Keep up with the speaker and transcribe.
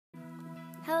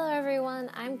Hello everyone,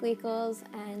 I'm Gleekles,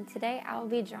 and today I'll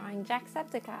be drawing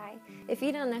JackSepticEye. If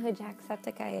you don't know who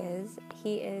JackSepticEye is,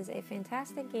 he is a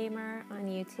fantastic gamer on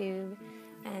YouTube,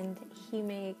 and he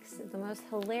makes the most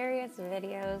hilarious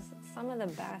videos, some of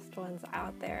the best ones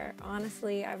out there.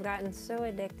 Honestly, I've gotten so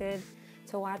addicted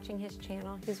to watching his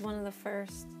channel. He's one of the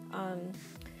first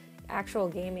actual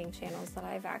gaming channels that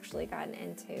I've actually gotten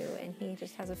into, and he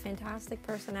just has a fantastic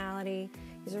personality.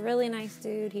 He's a really nice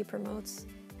dude. He promotes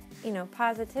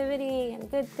positivity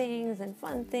and good things and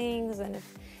fun things, and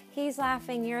if he's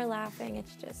laughing, you're laughing.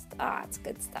 It's just, it's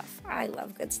good stuff. I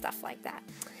love good stuff like that.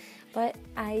 But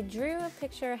I drew a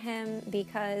picture of him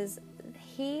because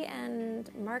he and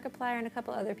Markiplier and a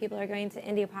couple other people are going to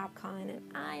Indie PopCon, and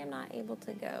I am not able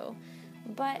to go.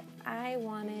 But I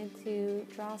wanted to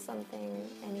draw something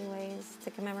anyways to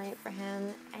commemorate for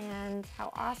him and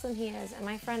how awesome he is, and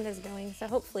my friend is going, so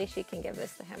hopefully she can give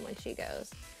this to him when she goes.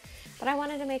 But I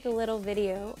wanted to make a little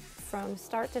video from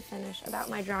start to finish about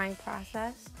my drawing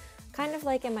process, kind of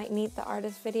like in my Meet the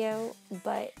Artist video,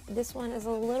 but this one is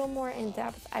a little more in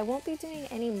depth. I won't be doing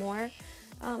any more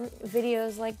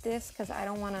videos like this because I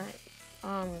don't want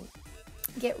to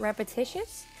get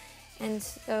repetitious. And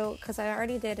so, because I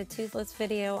already did a toothless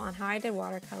video on how I did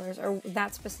watercolors, or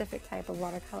that specific type of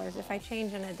watercolors. If I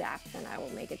change and adapt, then I will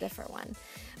make a different one.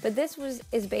 But this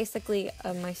is basically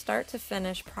my start to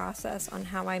finish process on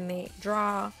how I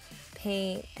draw,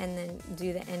 paint, and then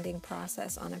do the ending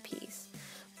process on a piece.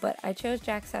 But I chose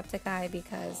JackSepticEye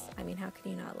because, how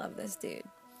can you not love this dude?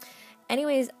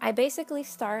 Anyways, I basically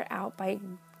start out by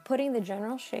putting the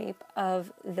general shape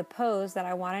of the pose that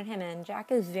I wanted him in.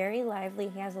 Jack is very lively,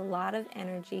 he has a lot of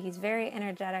energy, he's very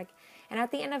energetic, and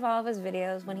at the end of all of his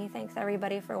videos, when he thanks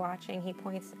everybody for watching, he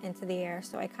points into the air,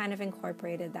 so I kind of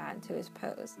incorporated that into his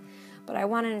pose. But I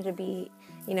wanted it to be,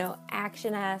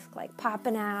 action-esque, like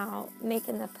popping out,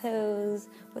 making the pose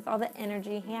with all the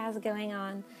energy he has going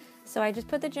on. So I just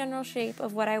put the general shape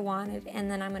of what I wanted, and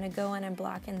then I'm going to go in and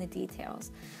block in the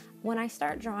details. When I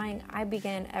start drawing, I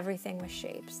begin everything with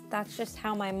shapes. That's just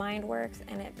how my mind works,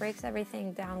 and it breaks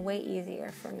everything down way easier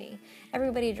for me.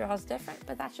 Everybody draws different,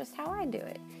 but that's just how I do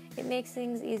it. It makes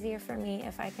things easier for me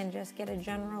if I can just get a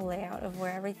general layout of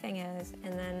where everything is,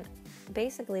 and then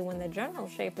basically when the general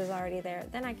shape is already there,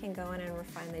 then I can go in and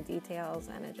refine the details,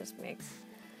 and it just makes,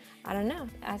 I don't know,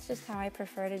 that's just how I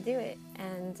prefer to do it.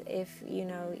 And if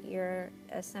you're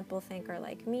a simple thinker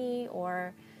like me,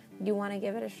 or you want to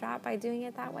give it a shot by doing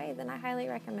it that way, then I highly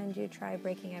recommend you try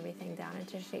breaking everything down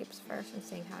into shapes first and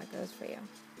seeing how it goes for you.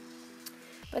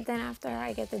 But then after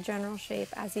I get the general shape,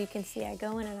 as you can see, I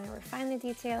go in and I refine the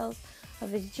details of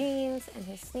his jeans and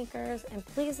his sneakers. And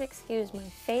please excuse my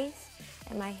face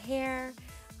and my hair.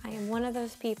 I am one of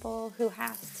those people who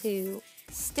has to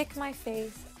stick my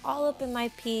face all up in my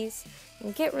piece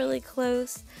and get really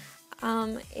close.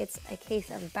 It's a case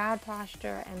of bad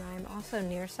posture, and I'm also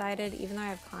nearsighted. Even though I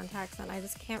have contacts on, I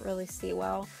just can't really see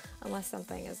well unless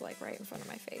something is like right in front of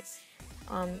my face.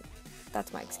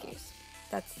 That's my excuse.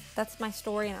 That's my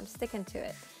story, and I'm sticking to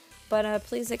it. But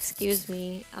please excuse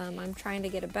me. I'm trying to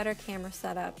get a better camera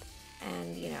setup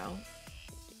and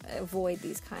avoid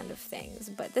these kind of things.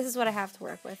 But this is what I have to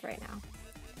work with right now.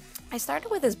 I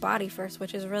started with his body first,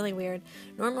 which is really weird.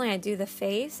 Normally I do the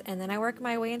face and then I work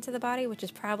my way into the body, which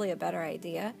is probably a better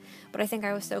idea. But I think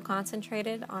I was so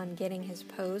concentrated on getting his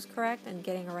pose correct and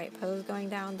getting a right pose going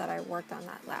down that I worked on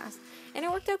that last. And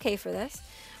it worked okay for this.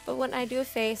 But when I do a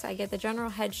face, I get the general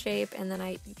head shape, and then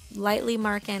I lightly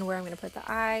mark in where I'm going to put the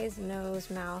eyes, nose,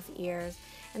 mouth, ears.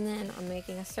 And then I'm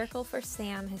making a circle for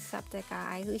Sam, his septic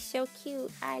eye, who's so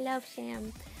cute. I love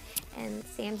Sam. And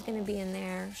Sam's going to be in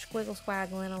there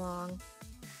squiggle-squaggling along.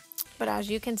 But as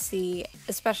you can see,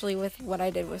 especially with what I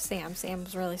did with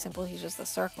Sam's really simple. He's just a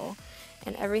circle.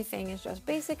 And everything is just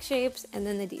basic shapes and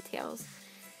then the details.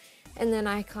 And then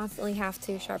I constantly have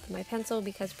to sharpen my pencil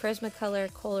because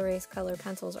Prismacolor, Col-Erase color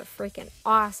pencils are freaking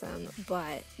awesome.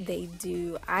 But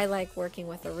I like working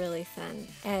with a really thin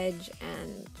edge,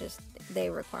 and just they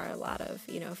require a lot of,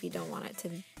 if you don't want it to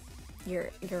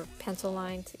your pencil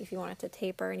line, if you want it to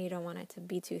taper and you don't want it to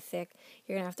be too thick,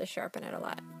 you're gonna have to sharpen it a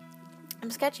lot. I'm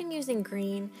sketching using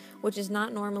green, which is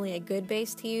not normally a good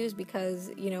base to use because,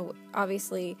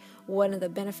 obviously one of the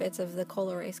benefits of the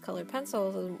Col-Erase colored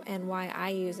pencils and why I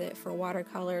use it for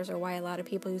watercolors, or why a lot of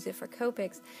people use it for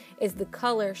Copics, is the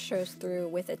color shows through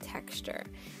with a texture,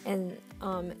 and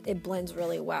it blends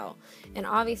really well. And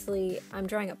obviously I'm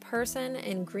drawing a person,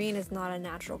 and green is not a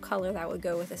natural color that would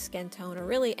go with a skin tone or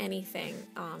really anything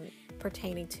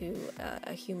pertaining to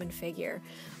a human figure.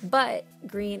 But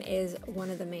green is one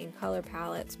of the main color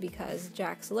palettes because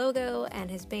Jack's logo and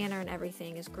his banner and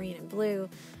everything is green and blue,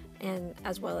 and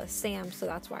as well as Sam, so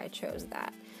that's why I chose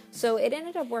that. So it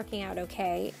ended up working out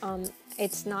okay.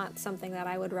 It's not something that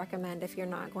I would recommend if you're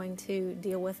not going to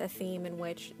deal with a theme in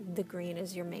which the green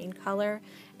is your main color.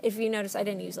 If you notice, I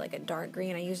didn't use like a dark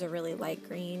green, I use a really light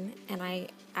green, and I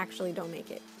actually don't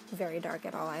make it very dark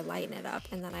at all. I lighten it up,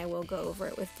 and then I will go over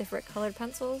it with different colored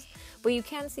pencils. But you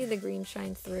can see the green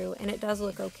shine through, and it does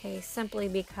look okay simply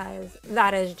because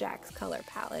that is Jack's color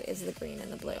palette, is the green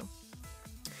and the blue.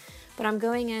 But I'm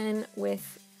going in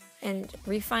with and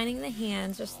refining the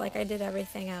hands just like I did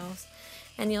everything else.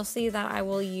 And you'll see that I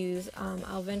will use,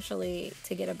 I'll eventually,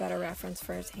 to get a better reference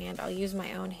for his hand, I'll use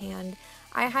my own hand.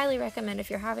 I highly recommend if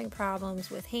you're having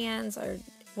problems with hands or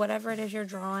whatever it is you're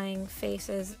drawing,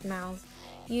 faces, mouths,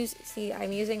 see,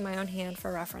 I'm using my own hand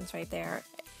for reference right there.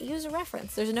 Use a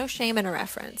reference. There's no shame in a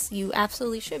reference. You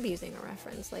absolutely should be using a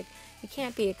reference. Like, you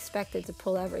can't be expected to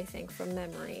pull everything from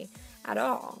memory at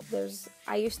all.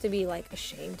 I used to be like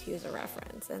ashamed to use a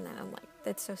reference, and then I'm like,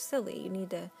 that's so silly. You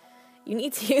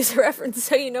need to use a reference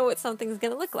so you know what something's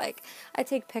going to look like. I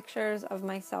take pictures of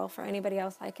myself or anybody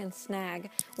else I can snag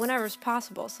whenever it's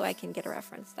possible so I can get a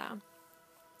reference down.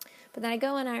 But then I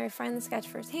go and I refine the sketch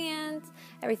for his hands,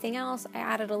 everything else. I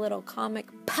added a little comic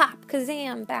pop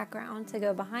kazam background to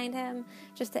go behind him,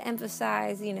 just to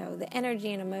emphasize, you know, the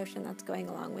energy and emotion that's going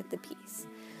along with the piece.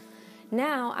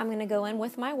 Now I'm going to go in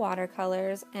with my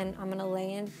watercolors, and I'm going to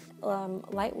lay in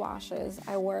light washes.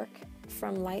 I work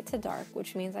from light to dark,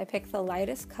 which means I pick the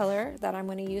lightest color that I'm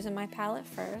going to use in my palette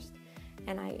first,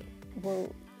 and I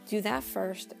will do that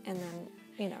first, and then,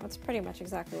 you know, it's pretty much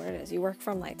exactly what it is. You work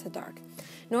from light to dark.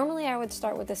 Normally I would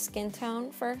start with the skin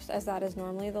tone first, as that is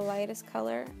normally the lightest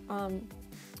color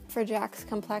for Jack's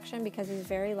complexion, because he's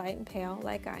very light and pale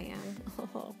like I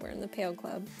am. We're in the pale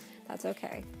club. That's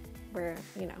okay. We're,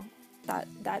 you know,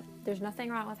 that there's nothing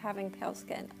wrong with having pale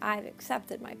skin. I've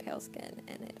accepted my pale skin,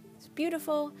 and it's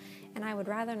beautiful, and I would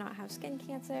rather not have skin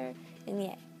cancer, and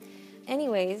yay.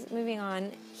 Anyways, moving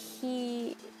on,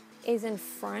 he is in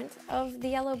front of the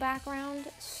yellow background,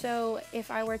 so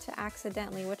if I were to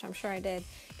accidentally, which I'm sure I did,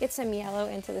 get some yellow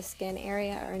into the skin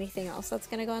area or anything else that's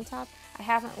going to go on top, I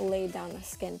haven't laid down the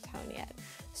skin tone yet,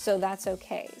 so that's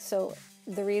okay. So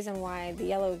the reason why the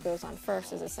yellow goes on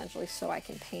first is essentially so I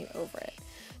can paint over it.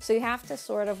 So you have to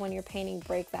sort of, when you're painting,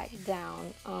 break that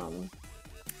down,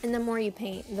 and the more you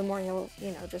paint, the more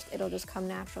it'll just come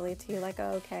naturally to you, like,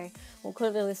 oh, okay, well,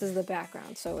 clearly this is the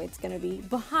background, so it's going to be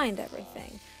behind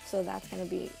everything. So that's going to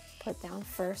be put down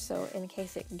first, so in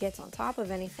case it gets on top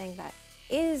of anything that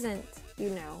isn't, you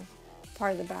know,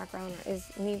 part of the background or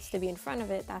needs to be in front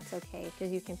of it, that's okay,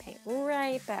 because you can paint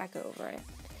right back over it.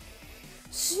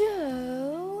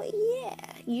 So, yeah,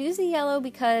 use the yellow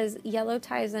because yellow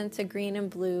ties into green and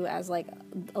blue as like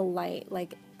a light,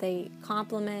 like they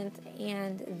complement,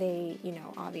 and they, you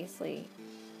know, obviously,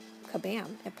 kabam,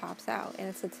 it pops out, and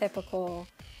it's a typical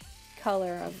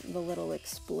color of the little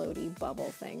explodey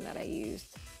bubble thing that I used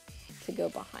to go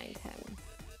behind him.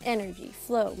 Energy,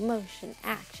 flow, motion,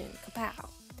 action, kapow.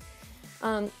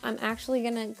 I'm actually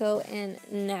gonna go in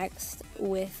next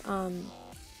with,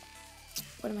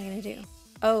 what am I gonna do?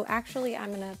 Oh, actually, I'm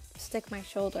going to stick my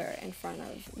shoulder in front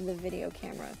of the video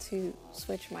camera to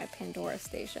switch my Pandora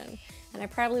station. And I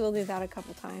probably will do that a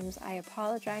couple times. I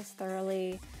apologize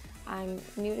thoroughly. I'm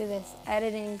new to this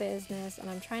editing business, and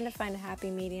I'm trying to find a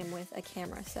happy medium with a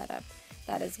camera setup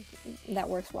that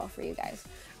works well for you guys.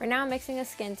 Right now I'm mixing a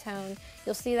skin tone.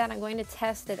 You'll see that I'm going to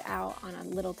test it out on a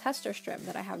little tester strip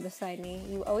that I have beside me.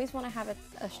 You always want to have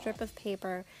a strip of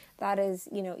paper that is,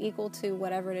 you know, equal to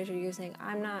whatever it is you're using.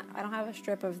 I don't have a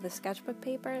strip of the sketchbook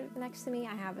paper next to me.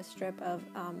 I have a strip of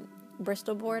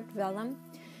Bristol board vellum,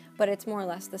 but it's more or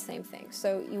less the same thing.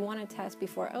 So you want to test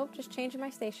before, oh, just changing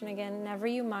my station again. Never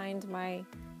you mind my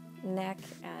neck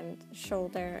and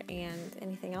shoulder and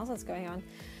anything else that's going on.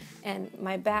 And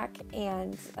my back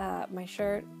and my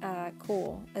shirt,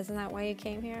 cool. Isn't that why you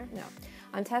came here? No.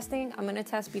 I'm going to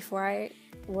test before I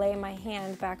lay my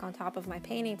hand back on top of my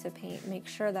painting to paint, make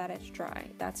sure that it's dry.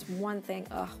 That's one thing,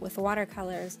 with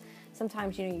watercolors,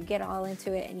 sometimes, you know, you get all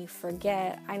into it and you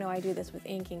forget. I know I do this with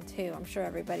inking too. I'm sure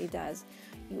everybody does.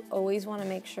 You always want to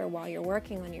make sure while you're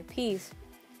working on your piece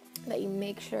that you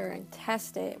make sure and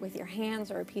test it with your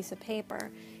hands or a piece of paper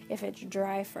if it's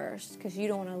dry first, because you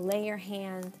don't want to lay your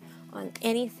hand on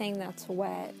anything that's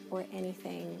wet or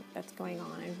anything that's going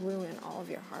on and ruin all of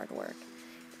your hard work.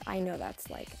 I know that's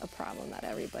like a problem that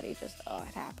everybody just,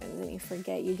 it happens, and you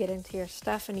forget, you get into your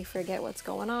stuff and you forget what's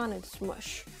going on, and it's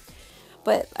mush.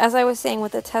 But as I was saying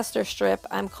with the tester strip,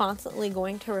 I'm constantly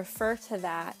going to refer to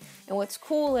that. And what's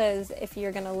cool is if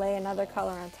you're going to lay another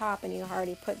color on top and you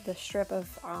already put the strip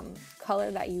of color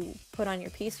that you put on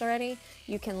your piece already,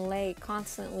 you can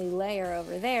constantly layer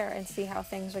over there and see how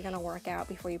things are going to work out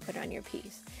before you put it on your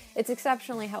piece. It's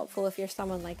exceptionally helpful if you're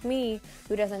someone like me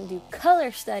who doesn't do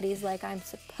color studies like I'm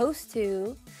supposed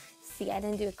to. See, I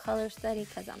didn't do a color study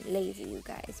because I'm lazy, you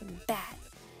guys. I'm bad.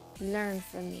 Learn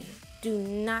from me. Do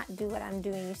not do what I'm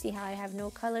doing. You see how I have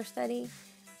no color study?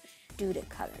 Do the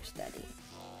color study.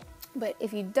 But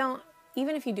if you don't,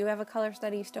 even if you do have a color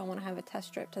study, you still want to have a test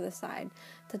strip to the side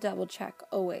to double check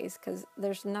always, because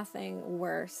there's nothing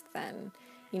worse than,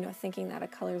 thinking that a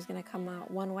color is going to come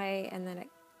out one way and then it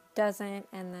doesn't,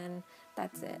 and then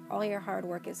that's it. All your hard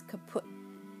work is kaput.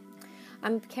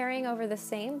 I'm carrying over the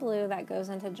same blue that goes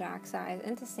into Jack's eyes,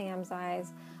 into Sam's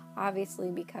eyes,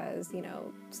 obviously because,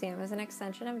 Sam is an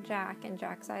extension of Jack and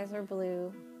Jack's eyes are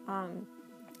blue.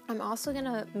 I'm also going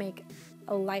to make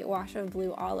a light wash of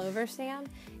blue all over Sam.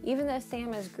 Even though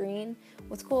Sam is green,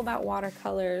 what's cool about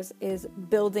watercolors is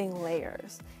building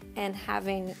layers and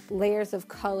having layers of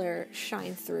color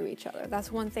shine through each other.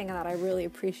 That's one thing that I really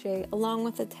appreciate, along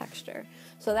with the texture.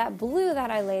 So that blue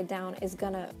that I laid down is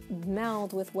gonna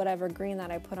meld with whatever green that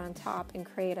I put on top and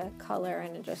create a color,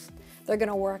 and they're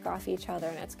gonna work off each other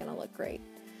and it's gonna look great.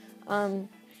 I'm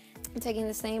taking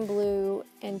the same blue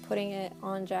and putting it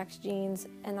on Jack's jeans,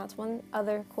 and that's one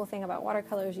other cool thing about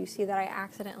watercolors. You see that I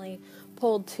accidentally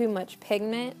pulled too much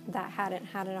pigment that hadn't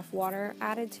had enough water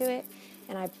added to it,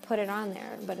 and I put it on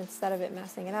there, but instead of it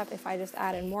messing it up, if I just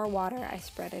added more water, I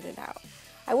spreaded it out.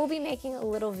 I will be making a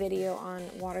little video on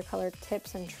watercolor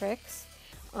tips and tricks,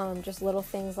 just little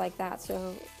things like that,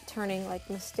 so turning like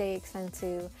mistakes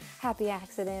into happy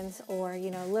accidents, or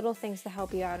little things to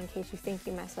help you out in case you think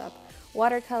you mess up.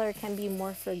 Watercolor can be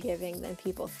more forgiving than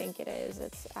people think it is.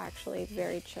 It's actually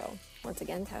very chill. Once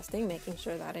again, testing, making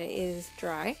sure that it is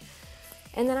dry.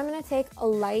 And then I'm going to take a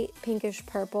light pinkish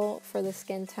purple for the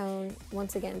skin tone.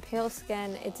 Once again, pale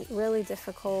skin, it's really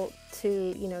difficult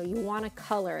to, you want to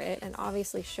color it and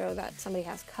obviously show that somebody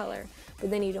has color, but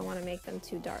then you don't want to make them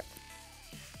too dark.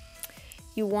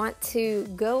 You want to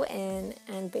go in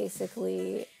and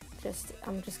basically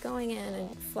I'm just going in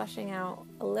and fleshing out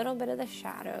a little bit of the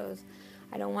shadows.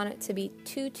 I don't want it to be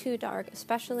too dark,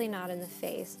 especially not in the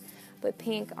face. But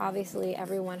pink, obviously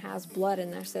everyone has blood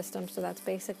in their system, so that's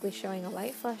basically showing a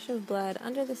light flush of blood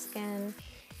under the skin.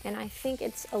 And I think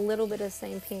it's a little bit of the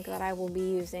same pink that I will be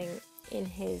using in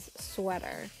his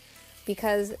sweater.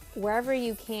 Because wherever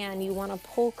you can, you want to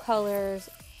pull colors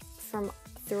from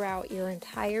throughout your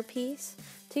entire piece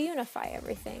to unify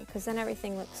everything, because then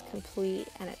everything looks complete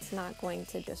and it's not going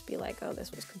to just be like, oh,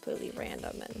 this was completely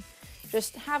random, and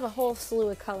just have a whole slew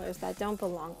of colors that don't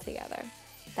belong together.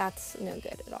 That's no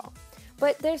good at all.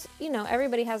 But there's,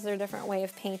 everybody has their different way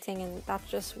of painting, and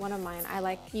that's just one of mine.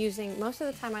 Most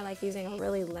of the time I like using a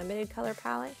really limited color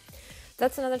palette.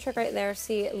 That's another trick right there.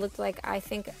 See, it looked like, I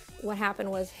think what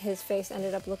happened was his face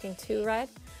ended up looking too red.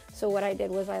 So what I did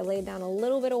was I laid down a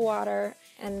little bit of water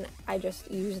and I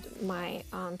just used my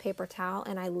paper towel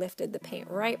and I lifted the paint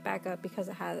right back up because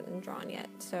it hadn't drawn yet.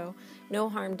 So no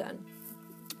harm done.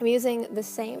 I'm using the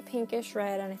same pinkish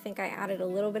red, and I think I added a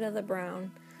little bit of the brown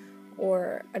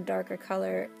or a darker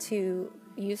color to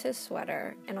use his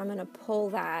sweater, and I'm going to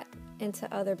pull that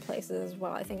into other places as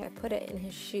well. I think I put it in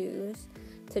his shoes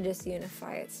to just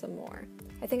unify it some more.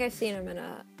 I think I've seen him in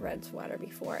a red sweater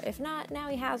before. If not, now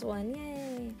he has one.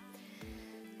 Yay!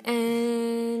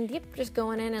 And yep, just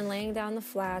going in and laying down the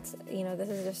flats. This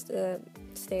is just a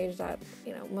stage that,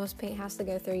 most paint has to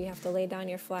go through. You have to lay down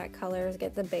your flat colors,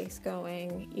 get the base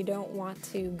going. You don't want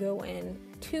to go in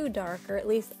too dark, or at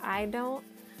least I don't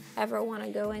ever want to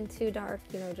go in too dark,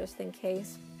 just in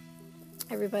case.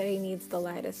 Everybody needs the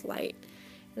lightest light.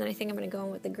 And then I think I'm going to go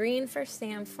in with the green for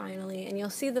Sam finally, and you'll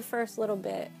see the first little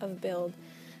bit of build.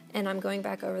 And I'm going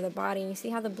back over the body, and you see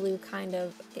how the blue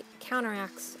it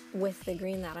counteracts with the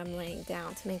green that I'm laying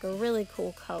down to make a really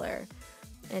cool color.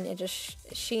 And it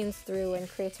just sheens through and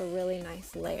creates a really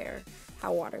nice layer,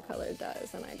 how watercolor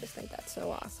does, and I just think that's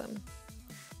so awesome.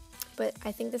 But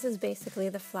I think this is basically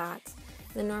the flats.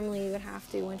 And then normally you would have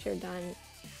to, once you're done,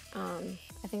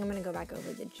 I think I'm going to go back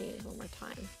over the jeans one more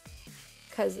time.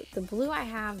 Because the blue I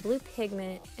have, blue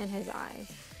pigment in his eyes.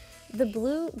 The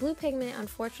blue pigment,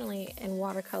 unfortunately, in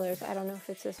watercolors, I don't know if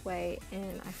it's this way,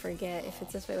 and I forget if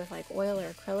it's this way with like oil or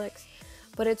acrylics,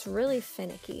 but it's really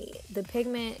finicky. The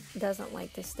pigment doesn't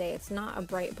like to stay. It's not a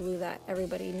bright blue that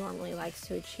everybody normally likes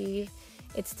to achieve.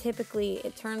 It's typically,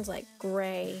 it turns like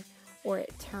gray, or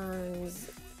it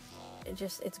turns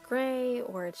it's gray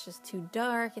or it's just too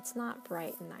dark. It's not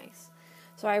bright and nice.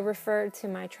 So I referred to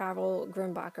my travel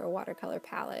Grumbacher watercolor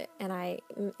palette, and I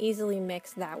easily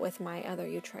mixed that with my other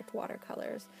Utrecht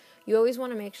watercolors. You always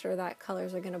want to make sure that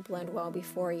colors are going to blend well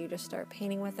before you just start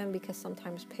painting with them, because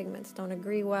sometimes pigments don't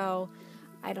agree well.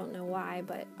 I don't know why,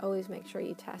 but always make sure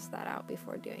you test that out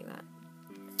before doing that.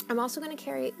 I'm also going to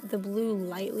carry the blue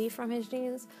lightly from his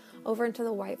jeans over into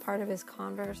the white part of his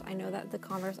Converse. I know that the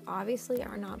Converse obviously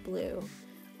are not blue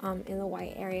in the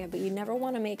white area, but you never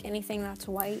want to make anything that's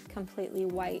white completely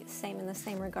white. Same in the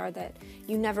same regard that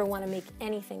you never want to make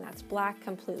anything that's black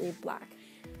completely black.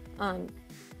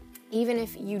 Even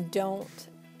if you don't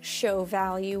show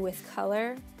value with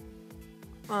color,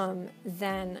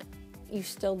 then you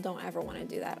still don't ever want to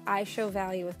do that. I show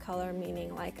value with color,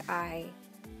 meaning like I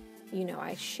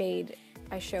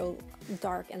show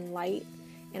dark and light,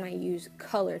 and I use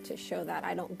color to show that.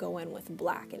 I don't go in with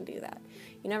black and do that.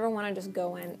 You never want to just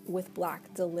go in with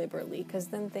black deliberately, because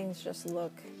then things just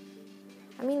look,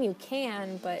 I mean, you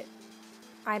can, but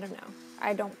I don't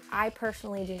know. I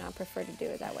personally do not prefer to do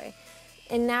it that way.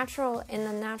 In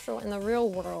the real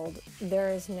world, there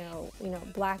is no,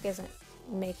 black isn't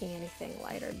making anything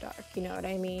light or dark. You know what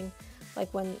I mean?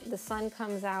 Like when the sun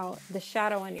comes out, the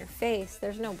shadow on your face,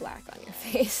 there's no black on your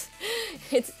face.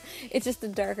 It's just a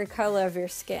darker color of your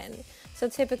skin. So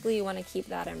typically you want to keep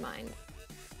that in mind.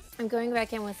 I'm going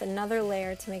back in with another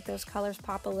layer to make those colors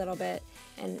pop a little bit,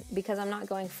 and because I'm not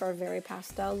going for a very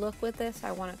pastel look with this,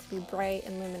 I want it to be bright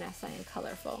and luminescent and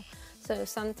colorful. So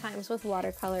sometimes with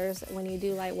watercolors, when you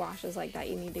do light washes like that,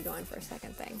 you need to go in for a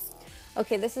second thing.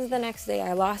 Okay, this is the next day.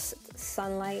 I lost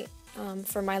sunlight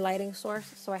for my lighting source,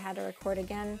 so I had to record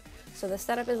again. So the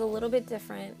setup is a little bit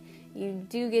different. You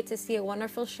do get to see a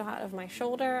wonderful shot of my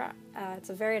shoulder.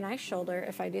 It's a very nice shoulder,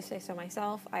 if I do say so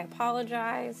myself. I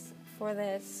apologize for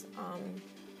this.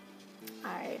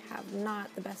 I have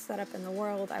not the best setup in the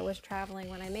world. I was traveling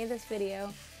when I made this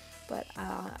video, but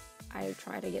I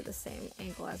try to get the same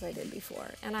angle as I did before,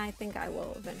 and I think I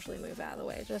will eventually move out of the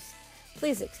way. Just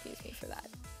please excuse me for that.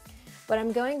 But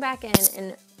I'm going back in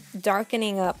and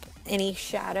darkening up any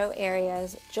shadow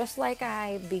areas. Just like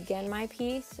I begin my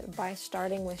piece by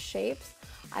starting with shapes,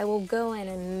 I will go in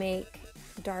and make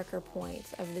darker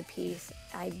points of the piece.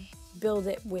 I build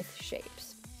it with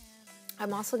shapes.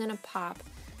 I'm also going to pop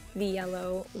the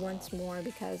yellow once more,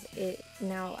 because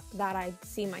now that I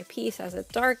see my piece as it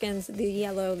darkens, the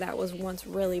yellow that was once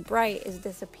really bright is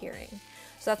disappearing.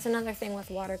 So that's another thing with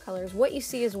watercolors. What you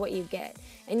see is what you get,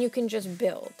 and you can just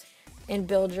build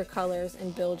your colors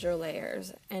and build your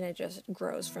layers, and it just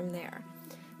grows from there.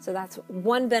 So that's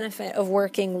one benefit of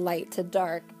working light to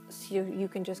dark. So you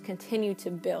can just continue to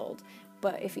build.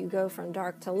 But if you go from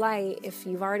dark to light, if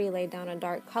you've already laid down a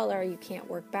dark color, you can't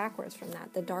work backwards from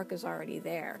that. The dark is already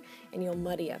there, and you'll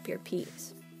muddy up your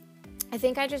piece. I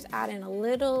think I just add in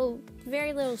a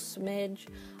very little smidge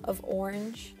of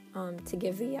orange to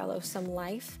give the yellow some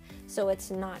life, so it's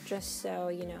not just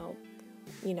so,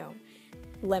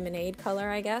 lemonade color,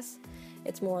 I guess.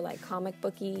 It's more like comic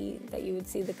booky, that you would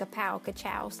see the kapow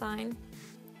ka-chow sign.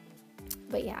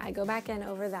 But yeah, I go back in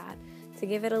over that to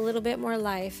give it a little bit more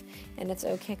life, and it's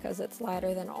okay because it's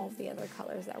lighter than all the other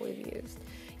colors that we've used.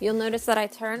 You'll notice that I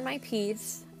turn my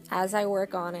piece as I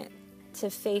work on it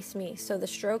to face me, so the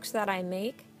strokes that I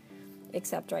make,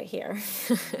 except right here,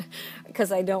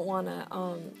 because I don't want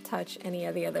to touch any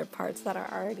of the other parts that are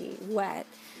already wet.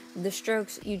 The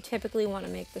strokes, you typically want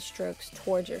to make the strokes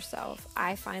towards yourself.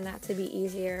 I find that to be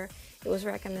easier. It was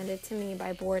recommended to me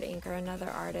by Board Inker, another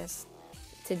artist,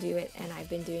 to do it, and I've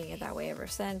been doing it that way ever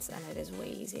since, and it is way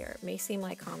easier. It may seem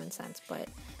like common sense, but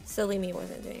silly me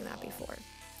wasn't doing that before.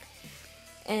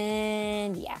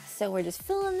 And yeah, so we're just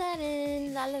filling that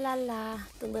in, la la la la,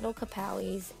 the little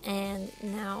kapowies. And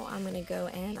now I'm gonna go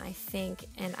in, I think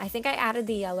I added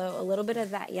the yellow, a little bit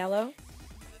of that yellow,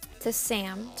 to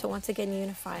Sam to once again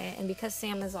unify it. And because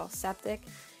Sam is all septic,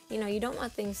 you don't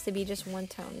want things to be just one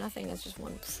tone. Nothing is just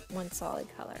one solid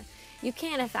color. You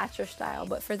can if that's your style,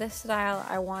 but for this style,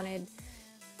 I wanted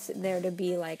there to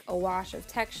be like a wash of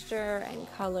texture and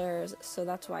colors, so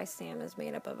that's why Sam is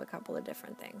made up of a couple of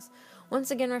different things.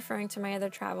 Once again, referring to my other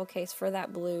travel case for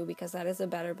that blue, because that is a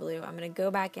better blue, I'm going to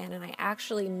go back in and I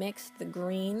actually mixed the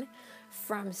green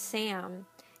from Sam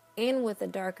in with a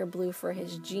darker blue for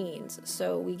his jeans.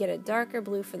 So we get a darker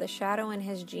blue for the shadow in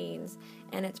his jeans,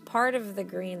 and it's part of the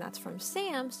green that's from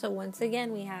Sam, so once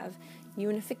again we have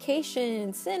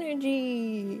unification,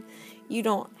 synergy. You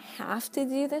don't have to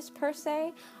do this per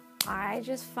se. I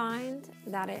just find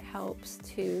that it helps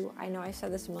to, I know I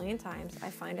said this a million times, I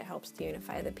find it helps to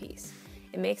unify the piece.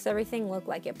 It makes everything look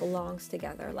like it belongs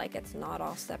together, like it's not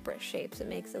all separate shapes. It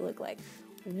makes it look like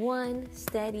one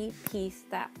steady piece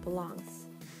that belongs.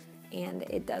 And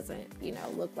it doesn't, you know,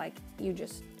 look like you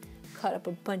just cut up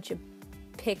a bunch of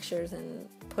pictures and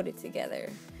put it together.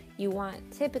 You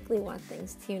typically want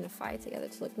things to unify together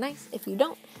to look nice. If you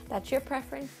don't, that's your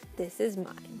preference. This is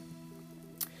mine.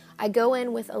 I go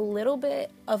in with a little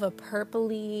bit of a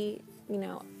purpley, you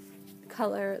know,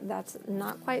 color that's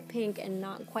not quite pink and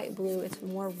not quite blue. It's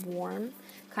more warm,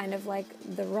 kind of like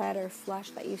the red or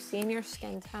flush that you see in your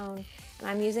skin tone. And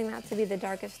I'm using that to be the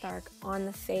darkest dark on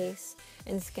the face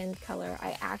and skin color.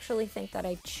 I actually think that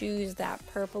I choose that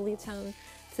purpley tone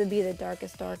to be the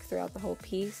darkest dark throughout the whole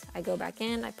piece. I go back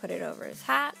in, I put it over his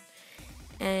hat,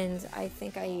 and I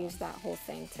think I use that whole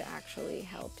thing to actually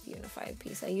help unify the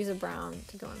piece. I use a brown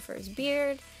to go in for his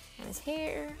beard and his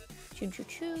hair. Choo choo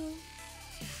choo.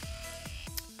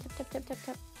 Tap, tap, tap,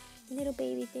 tap. Little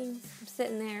baby things. I'm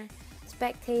sitting there,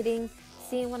 spectating,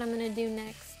 seeing what I'm gonna do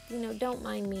next. You know, don't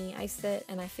mind me. I sit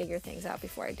and I figure things out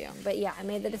before I do them. But yeah, I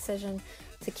made the decision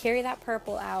to carry that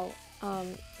purple out.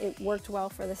 It worked well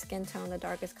for the skin tone, the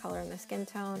darkest color in the skin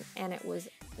tone, and it was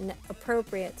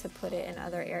appropriate to put it in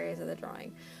other areas of the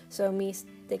drawing. So me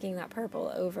sticking that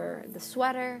purple over the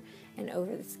sweater and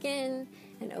over the skin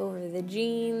and over the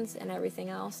jeans and everything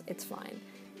else, it's fine.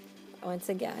 Once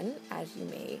again, as you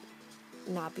may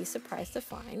not be surprised to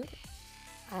find,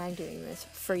 I'm doing this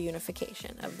for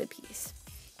unification of the piece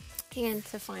and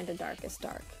to find a darkest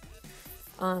dark.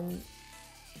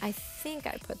 I think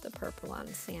I put the purple on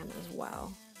Sam as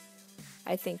well.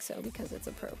 I think so, because it's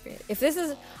appropriate. If this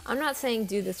is, I'm not saying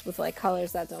do this with like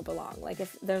colors that don't belong. Like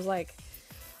if there's like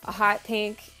a hot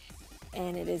pink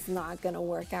and it is not gonna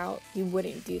work out, you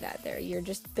wouldn't do that there. You're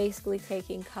just basically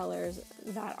taking colors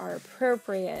that are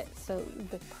appropriate. So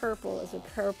the purple is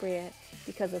appropriate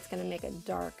because it's gonna make a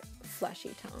dark,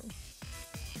 fleshy tone.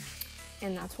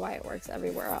 And that's why it works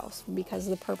everywhere else, because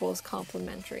the purple is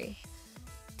complementary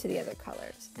to the other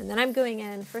colors. And then I'm going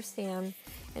in for Sam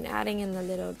and adding in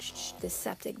the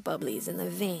septic bubblies and the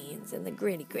veins and the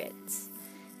gritty grits.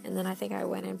 And then I think I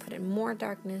went and put in more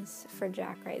darkness for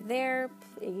Jack right there.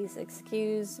 Please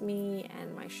excuse me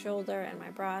and my shoulder and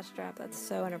my bra strap. That's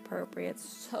so inappropriate,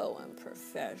 so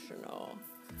unprofessional.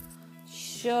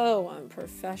 So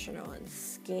unprofessional and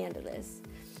scandalous.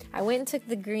 I went and took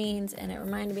the greens and it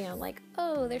reminded me, I'm like,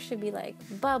 oh, there should be like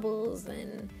bubbles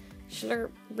and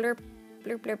slurp, blurp,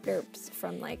 blurp, blurp, blurps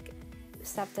from like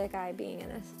SepticEye being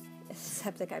in a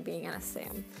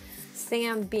Sam.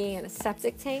 Sam being in a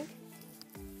septic tank.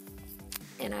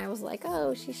 And I was like,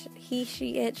 oh,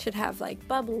 it should have like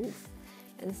bubbles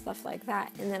and stuff like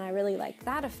that. And then I really liked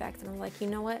that effect. And I'm like, you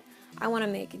know what? I want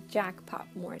to make Jack pop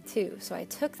more too. So I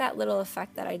took that little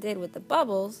effect that I did with the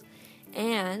bubbles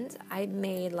and I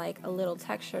made like a little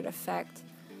textured effect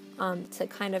to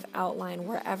kind of outline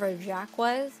wherever Jack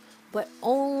was, but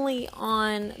only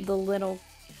on the little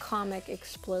comic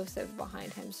explosive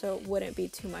behind him, so it wouldn't be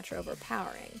too much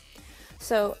overpowering.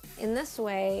 So in this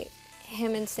way,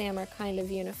 him and Sam are kind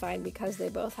of unified because they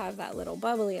both have that little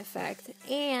bubbly effect,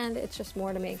 and it's just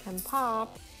more to make him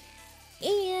pop,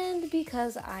 and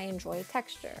because I enjoy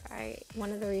texture.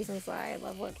 One of the reasons why I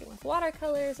love working with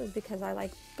watercolors is because I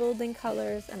like building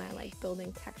colors and I like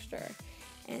building texture.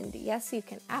 And yes, you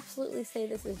can absolutely say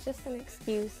this is just an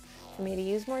excuse for me to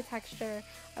use more texture.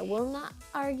 I will not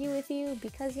argue with you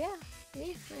because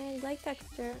I like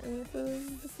texture, and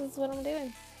this is what I'm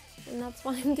doing, and that's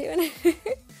why I'm doing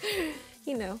it.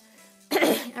 You know,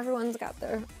 everyone's got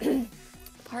their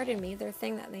their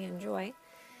thing that they enjoy,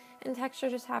 and texture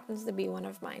just happens to be one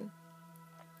of mine.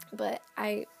 But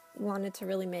I wanted to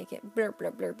really make it blurp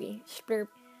blurp blurpy splurp.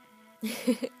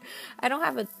 I don't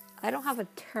have a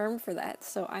term for that,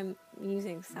 so I'm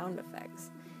using sound effects.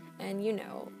 And you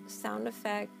know, sound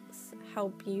effects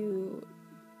help you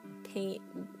paint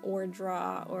or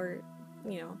draw or,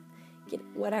 you know, get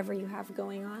whatever you have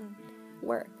going on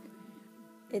work.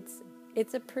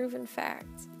 It's a proven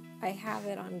fact. I have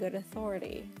it on good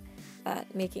authority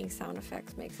that making sound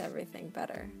effects makes everything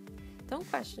better. Don't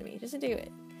question me, just do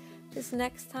it. Just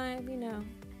next time, you know,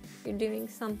 you're doing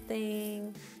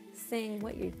something, sing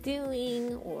what you're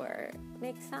doing or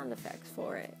make sound effects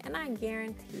for it, and I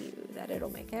guarantee you that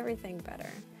it'll make everything better.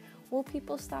 Will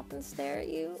people stop and stare at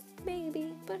you?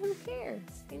 Maybe, but who cares,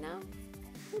 you know?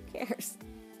 Who cares?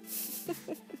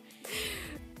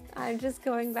 I'm just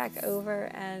going back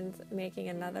over and making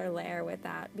another layer with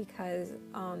that because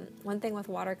one thing with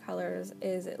watercolors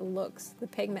is the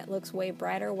pigment looks way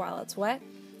brighter while it's wet,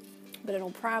 but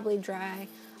it'll probably dry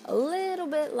a little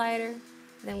bit lighter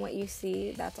than what you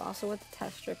see. That's also what the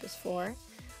test strip is for.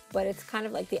 but it's kind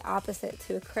of like the opposite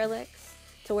to acrylics,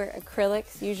 to where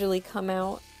acrylics usually come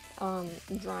out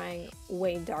drying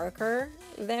way darker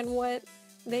than what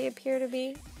they appear to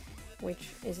be, which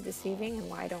is deceiving and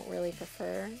why I don't really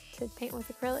prefer to paint with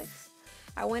acrylics.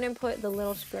 I went and put the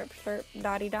little strip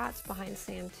dotty dots behind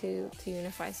Sam to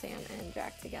unify Sam and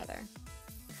Jack together.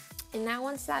 And now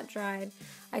once that dried,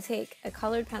 I take a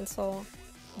colored pencil,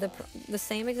 the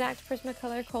same exact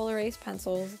Prismacolor Col-Erase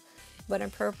pencils, but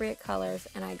appropriate colors,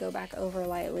 and I go back over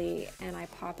lightly and I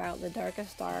pop out the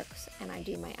darkest darks and I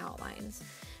do my outlines.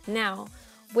 Now,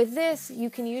 with this, you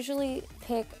can usually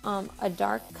pick a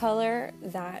dark color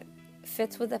that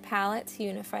fits with the palette to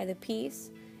unify the piece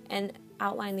and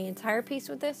outline the entire piece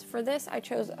with this. For this, I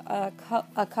chose a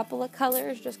couple of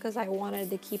colors just because I wanted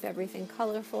to keep everything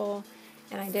colorful,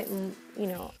 and I didn't, you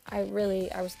know, I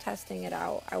was testing it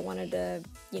out. I wanted to,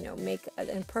 you know, make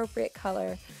an appropriate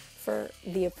color for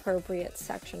the appropriate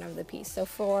section of the piece. So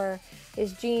for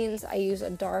his jeans, I use a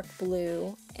dark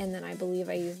blue, and then I believe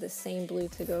I use the same blue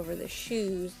to go over the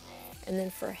shoes. And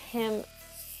then for him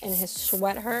and his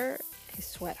sweater,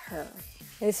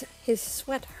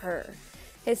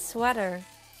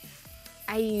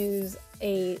 I use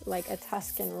a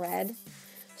Tuscan red.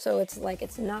 So it's like,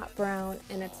 it's not brown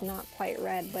and it's not quite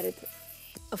red, but it's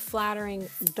a flattering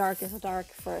darkest dark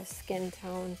for a skin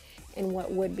tone in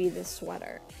what would be the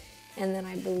sweater. And then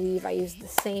I believe I use the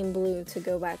same blue to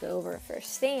go back over for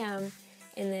Sam.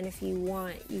 And then if you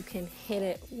want, you can hit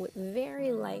it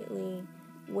very lightly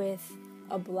with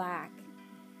a black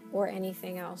or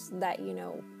anything else that, you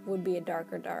know, would be a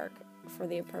darker dark for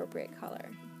the appropriate color.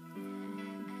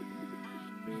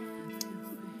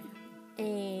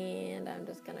 And I'm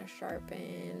just gonna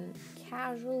sharpen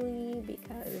casually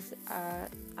because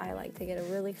I like to get a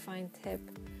really fine tip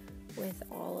with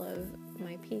all of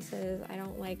my pieces. I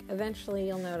don't like, eventually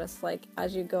you'll notice, like,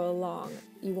 as you go along,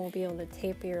 you won't be able to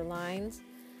taper your lines.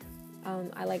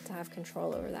 I like to have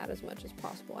control over that as much as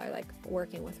possible. I like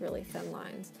working with really thin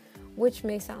lines, which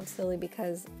may sound silly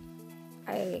because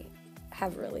I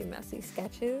have really messy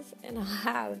sketches and I'll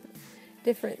have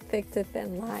different thick to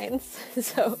thin lines.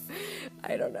 So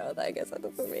I don't know, I guess that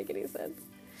doesn't make any sense.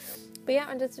 But yeah,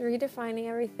 I'm just redefining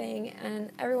everything,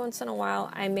 and every once in a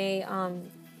while I may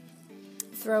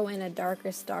throw in a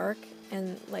darkest dark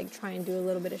and like try and do a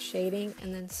little bit of shading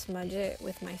and then smudge it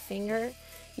with my finger.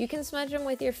 You can smudge them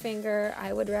with your finger.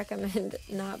 I would recommend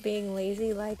not being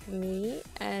lazy like me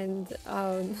and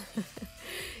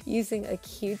using a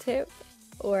Q-tip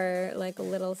or like a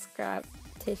little scrap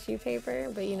tissue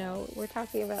paper. But you know, we're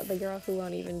talking about the girl who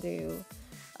won't even do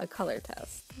a color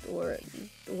test, or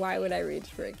why would I reach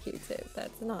for a Q-tip?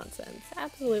 That's nonsense,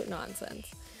 absolute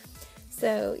nonsense.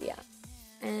 So yeah,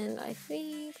 and I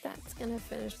think that's gonna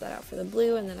finish that out for the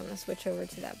blue, and then I'm gonna switch over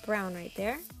to that brown right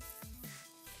there,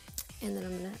 and then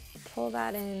I'm gonna pull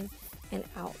that in and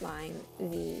outline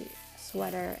the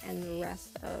sweater and the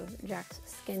rest of Jack's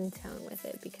skin tone with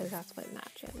it, because that's what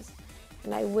matches.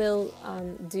 And I will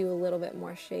do a little bit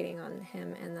more shading on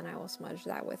him, and then I will smudge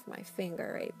that with my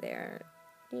finger right there.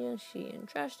 You'll see in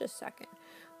just a second.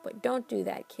 But don't do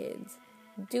that, kids.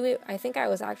 Do it. I think I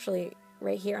was actually,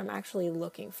 right here, I'm actually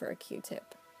looking for a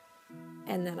Q-tip.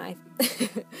 And then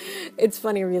it's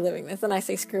funny reliving this, and I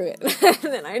say screw it.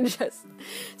 And then I just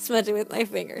smudge it with my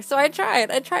finger. So I try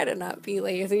to not be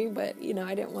lazy, but you know,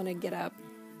 I didn't want to get up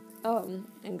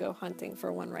and go hunting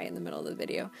for one right in the middle of the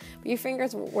video. But your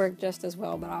fingers will work just as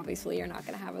well, but obviously you're not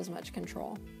going to have as much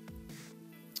control.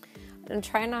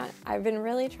 And I've been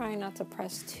really trying not to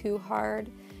press too hard.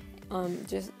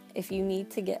 Just if you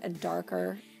need to get a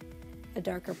darker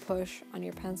push on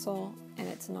your pencil and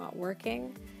it's not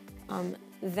working,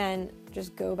 then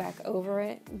just go back over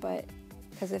it. But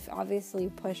because if obviously you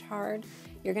push hard,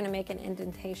 you're going to make an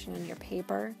indentation on your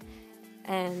paper,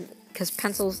 and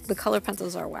because the color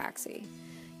pencils are waxy,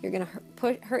 you're going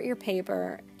to hurt your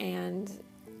paper, and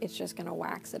it's just going to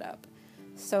wax it up.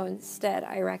 So instead,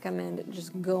 I recommend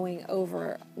just going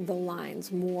over the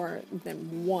lines more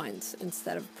than once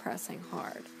instead of pressing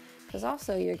hard. Because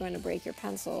also you're going to break your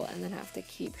pencil and then have to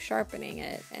keep sharpening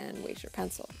it and waste your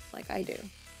pencil, like I do.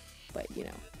 But you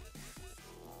know,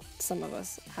 some of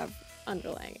us have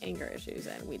underlying anger issues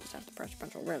and we just have to press your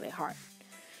pencil really hard.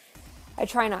 I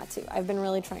try not to. I've been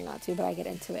really trying not to, but I get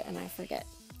into it and I forget.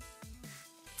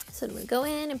 So I'm going to go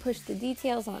in and push the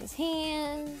details on his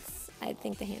hands. I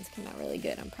think the hands came out really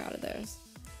good. I'm proud of those.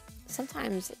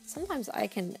 Sometimes I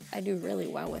do really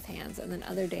well with hands, and then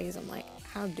other days I'm like,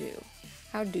 how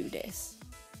do this?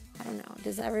 I don't know.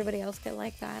 Does everybody else get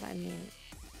like that? I mean,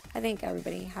 I think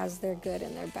everybody has their good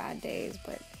and their bad days,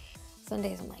 but some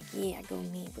days I'm like, yeah, go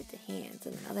me with the hands,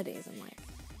 and then other days I'm like,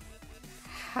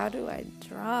 how do I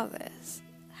draw this?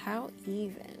 How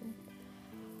even?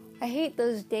 I hate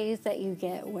those days that you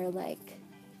get where like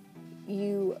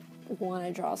you want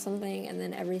to draw something and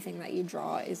then everything that you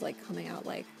draw is like coming out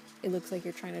like it looks like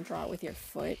you're trying to draw it with your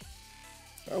foot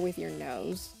or with your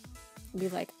nose. Be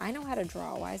like, I know how to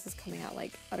draw. Why is this coming out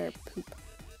like utter poop?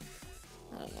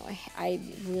 I don't know. I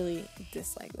really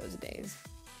dislike those days.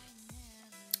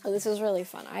 Oh, this is really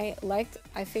fun.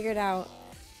 I figured out,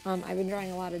 I've been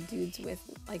drawing a lot of dudes with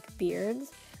like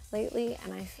beards lately,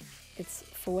 and it's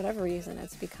for whatever reason,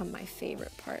 it's become my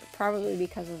favorite part, probably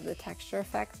because of the texture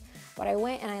effects. But I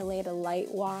went and I laid a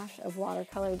light wash of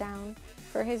watercolor down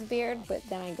for his beard, but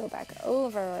then I go back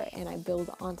over and I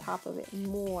build on top of it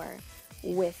more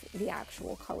with the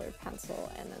actual colored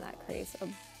pencil, and then that creates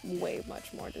a way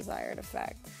much more desired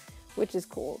effect, which is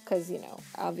cool because, you know,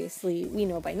 obviously we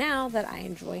know by now that I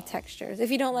enjoy textures. If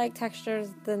you don't like textures,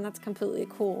 then that's completely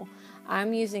cool.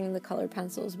 I'm using the colored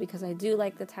pencils because I do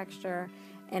like the texture,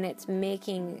 and it's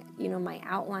making, you know, my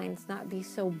outlines not be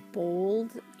so bold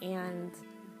and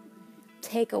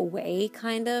take away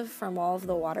kind of from all of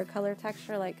the watercolor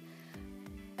texture. Like,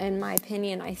 in my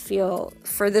opinion, I feel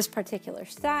for this particular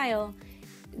style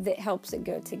that helps it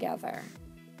go together.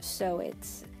 So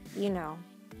it's, you know,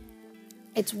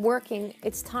 it's working,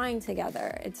 it's tying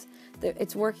together,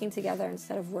 it's working together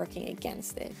instead of working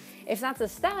against it. If that's the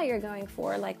style you're going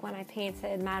for, like when I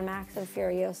painted Mad Max and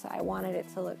Furiosa, I wanted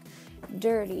it to look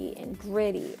dirty and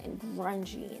gritty and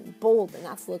grungy and bold, and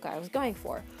that's the look I was going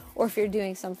for. Or if you're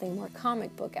doing something more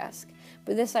comic book-esque.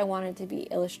 But this I wanted to be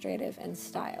illustrative and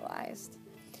stylized.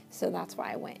 So that's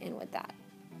why I went in with that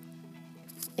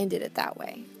and did it that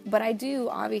way. But I do,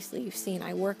 obviously, you've seen,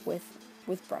 I work with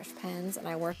brush pens and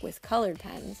I work with colored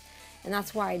pens, and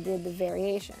that's why I did the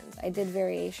variations. I did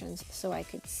variations so I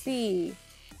could see,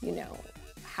 you know,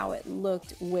 how it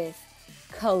looked with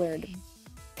colored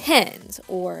pens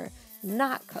or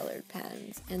not colored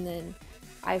pens. And then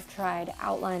I've tried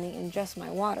outlining in just my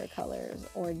watercolors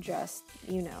or just,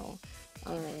 you know,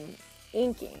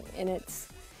 inking, and it's,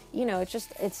 you know, it's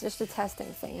just a testing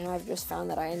thing, and I've just found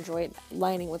that I enjoyed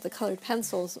lining with the colored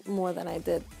pencils more than I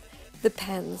did the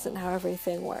pens and how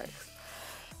everything works.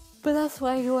 But that's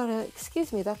why you want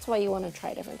to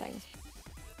try different things.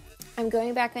 I'm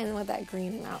going back in with that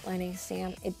green and outlining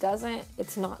Sam.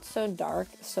 It's not so dark,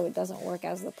 so it doesn't work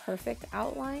as the perfect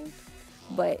outline,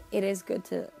 but it is good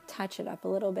to touch it up a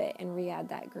little bit and re-add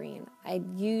that green. I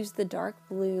used the dark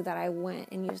blue that I went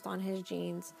and used on his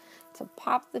jeans to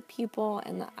pop the pupil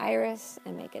and the iris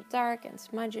and make it dark and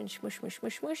smudge and smush, smush,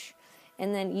 smush, smush.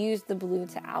 And then use the blue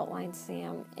to outline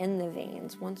Sam in the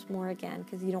veins once more again,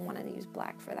 because you don't want to use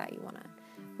black for that.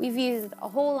 We've used a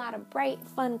whole lot of bright,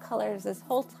 fun colors this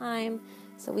whole time,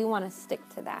 so we want to stick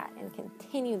to that and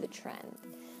continue the trend.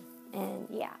 And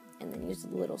yeah, and then use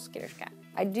the little skitter scat.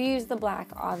 I do use the black,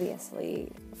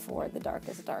 obviously, for the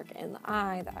darkest dark in the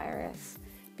eye, the iris,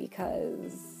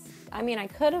 because, I mean, I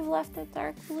could have left it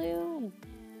dark blue,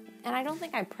 and I don't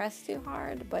think I pressed too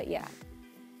hard, but yeah.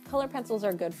 Color pencils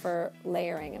are good for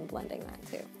layering and blending that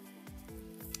too.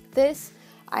 This,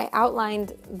 I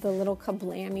outlined the little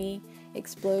kablammy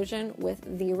explosion with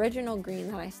the original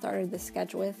green that I started the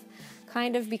sketch with,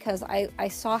 kind of because I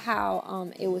saw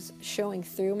how it was showing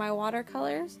through my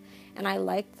watercolors, and I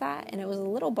liked that, and it was a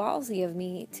little ballsy of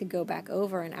me to go back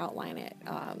over and outline it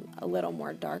a little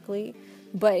more darkly,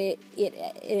 but it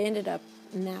ended up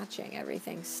matching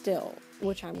everything still,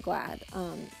 which I'm glad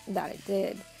that it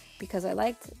did, because I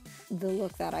liked the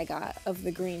look that I got of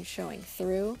the green showing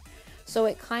through. So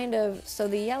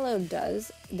the yellow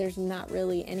there's not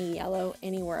really any yellow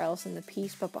anywhere else in the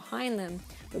piece but behind them,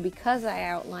 but because I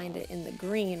outlined it in the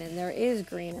green and there is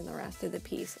green in the rest of the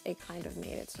piece, it kind of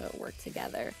made it so it worked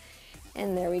together.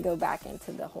 And there we go back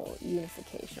into the whole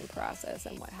unification process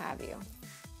and what have you.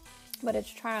 But it's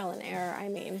trial and error. I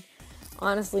mean,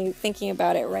 honestly, thinking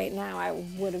about it right now, I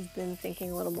would have been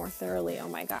thinking a little more thoroughly, oh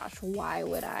my gosh, why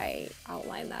would I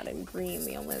outline that in green?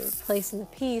 The only place in the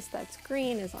piece that's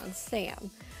green is on Sam.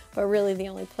 But really the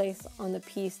only place on the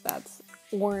piece that's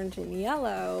orange and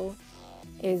yellow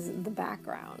is the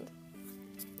background.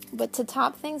 But to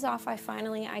top things off, I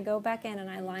go back in and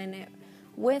I line it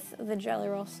with the Jelly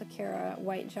Roll Sakura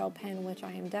white gel pen, which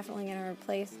I am definitely going to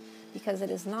replace because it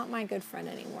is not my good friend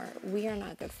anymore. We are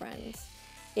not good friends.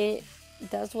 It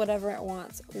does whatever it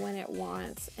wants when it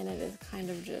wants, and it's kind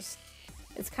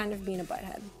of being a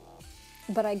butthead.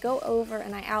 But I go over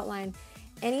and I outline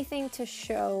anything to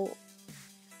show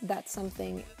that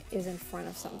something is in front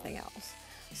of something else.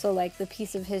 So like the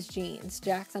piece of his jeans,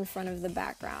 Jack's in front of the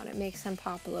background, it makes him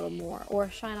pop a little more, or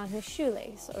shine on his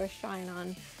shoelace, or shine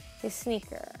on his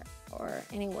sneaker, or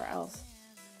anywhere else.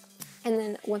 And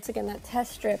then once again, that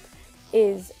test strip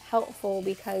is helpful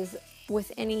because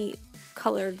with any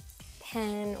colored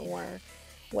pen or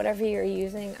whatever you're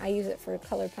using, I use it for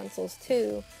colored pencils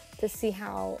too, to see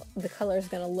how the color is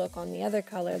going to look on the other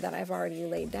color that I've already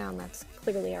laid down. That's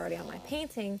clearly already on my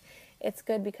painting. It's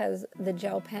good because the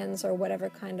gel pens or whatever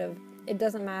kind of, it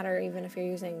doesn't matter even if you're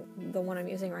using the one I'm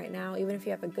using right now, even if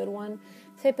you have a good one,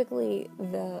 typically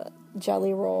the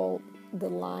jelly roll, the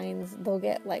lines, they'll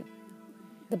get like,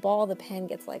 the ball of the pen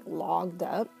gets like logged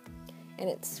up and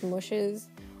it smushes,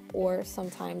 or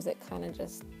sometimes it kind of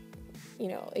just, you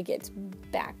know, it gets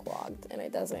backlogged and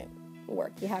it doesn't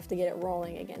work. You have to get it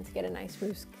rolling again to get a nice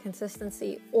smooth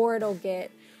consistency, or it'll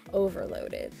get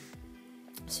overloaded.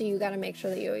 So you got to make sure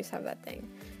that you always have that thing.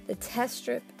 The test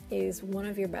strip is one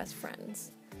of your best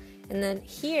friends. And then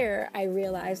here I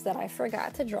realized that I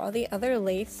forgot to draw the other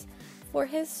lace for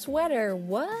his sweater.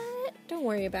 What? Don't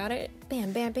worry about it.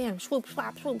 Bam, bam, bam, swoop,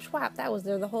 swap, swoop, swap. That was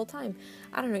there the whole time.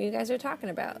 I don't know what you guys are talking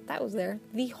about. That was there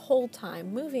the whole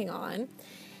time. Moving on.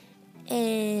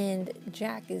 And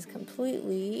Jack is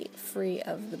completely free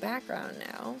of the background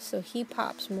now. So he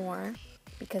pops more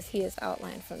because he is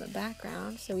outlined from the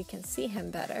background so we can see him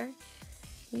better.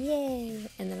 Yay!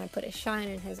 And then I put a shine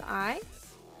in his eyes.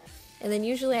 And then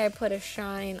usually I put a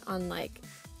shine on like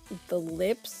the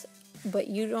lips, but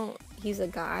you don't, he's a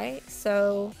guy,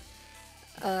 so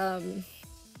I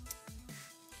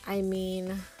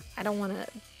mean, I don't want to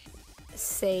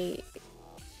say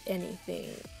anything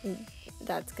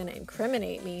that's going to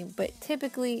incriminate me, but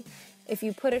typically if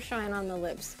you put a shine on the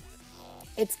lips,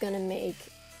 it's going to make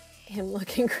him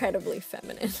look incredibly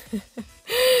feminine.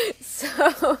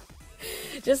 So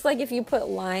just like if you put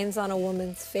lines on a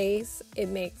woman's face, it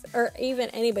makes, or even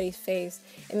anybody's face,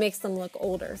 it makes them look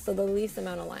older. So the least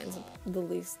amount of lines, the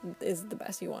least is the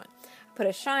best you want. Put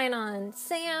a shine on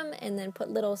Sam and then put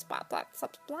little spots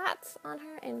on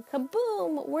her and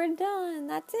kaboom, we're done.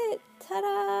 That's it.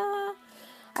 Ta-da!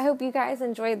 I hope you guys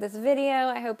enjoyed this video.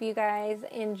 I hope you guys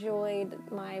enjoyed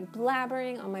my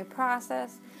blabbering on my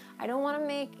process. I don't want to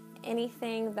make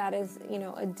anything that is, you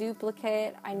know, a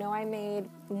duplicate. I know I made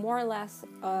more or less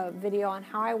a video on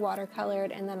how I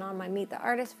watercolored, and then on my Meet the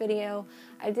Artist video,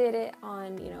 I did it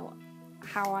on, you know,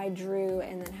 how I drew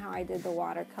and then how I did the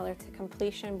watercolor to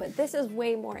completion. But this is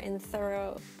way more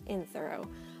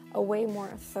a way more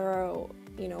thorough,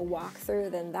 you know,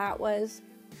 walkthrough than that was.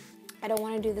 I don't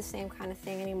want to do the same kind of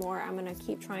thing anymore. I'm going to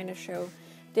keep trying to show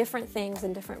different things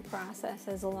and different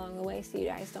processes along the way so you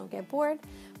guys don't get bored.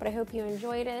 But I hope you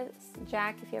enjoyed it.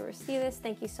 Jack, if you ever see this,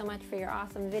 thank you so much for your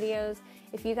awesome videos.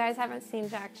 If you guys haven't seen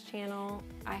Jack's channel,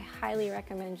 I highly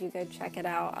recommend you go check it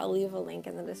out. I'll leave a link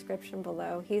in the description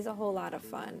below. He's a whole lot of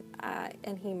fun,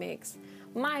 and he makes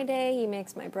my day, he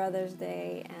makes my brother's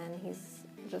day, and he's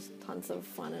just tons of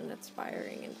fun and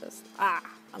inspiring, and just,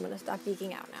 I'm gonna stop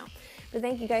geeking out now. But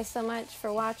thank you guys so much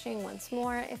for watching once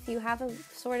more. If you have a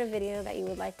sort of video that you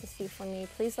would like to see from me,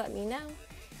 please let me know.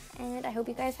 And I hope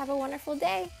you guys have a wonderful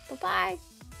day. Bye-bye.